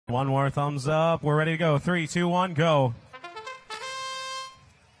One more thumbs up. We're ready to go. 3, 2, 1, go.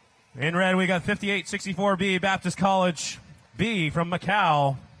 In red, we got 5864B, Baptist College B from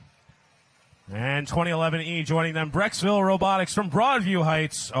Macau. And 2011E joining them, Brecksville Robotics from Broadview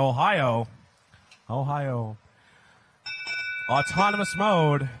Heights, Ohio. Autonomous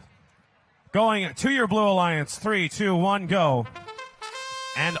mode. Going to your blue alliance. 3, 2, 1, go.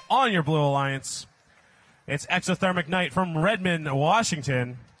 And on your blue alliance, it's Exothermic Knight from Redmond,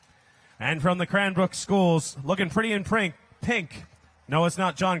 Washington. And from the Cranbrook schools, looking pretty in pink. No, it's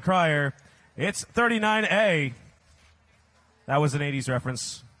not John Cryer. It's 39A. That was an 80s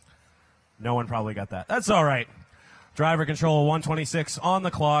reference. No one probably got that. That's all right. Driver control 126 on the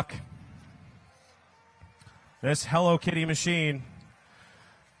clock. This Hello Kitty machine,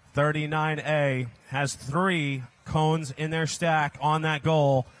 39A, has 3 cones in their stack on that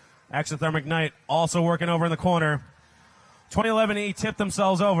goal. Exothermic Knight also working over in the corner. 2011E tipped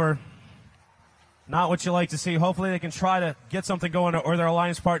themselves over. Not what you like to see. Hopefully they can try to get something going, or their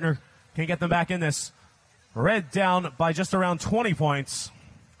alliance partner can get them back in this. Red down by just around 20 points.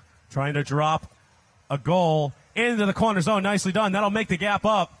 Trying to drop a goal into the corner zone. Nicely done. That'll make the gap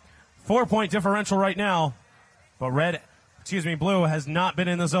up. 4-point differential right now. But blue has not been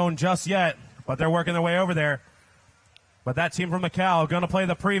in the zone just yet. But they're working their way over there. But that team from Macau going to play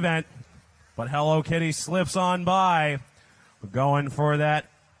the prevent. But Hello Kitty slips on by. Going for that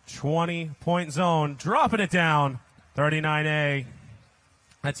 20-point zone. Dropping it down. 39A.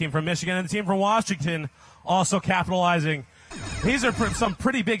 That team from Michigan and the team from Washington also capitalizing. These are some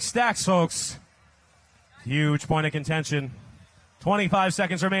pretty big stacks, folks. Huge point of contention. 25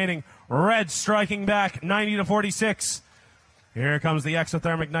 seconds remaining. Red striking back 90-46. Here comes the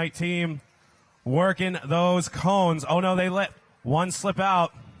Exothermic Knight team working those cones. Oh no, they let one slip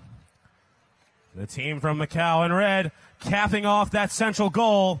out. The team from Macau in red capping off that central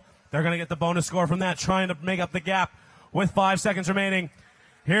goal. They're going to get the bonus score from that, trying to make up the gap with 5 seconds remaining.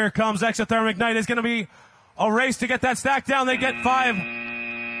 Here comes Exothermic Knight. It's going to be a race to get that stack down. They get 5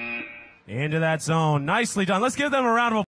 into that zone. Nicely done. Let's give them a round of applause.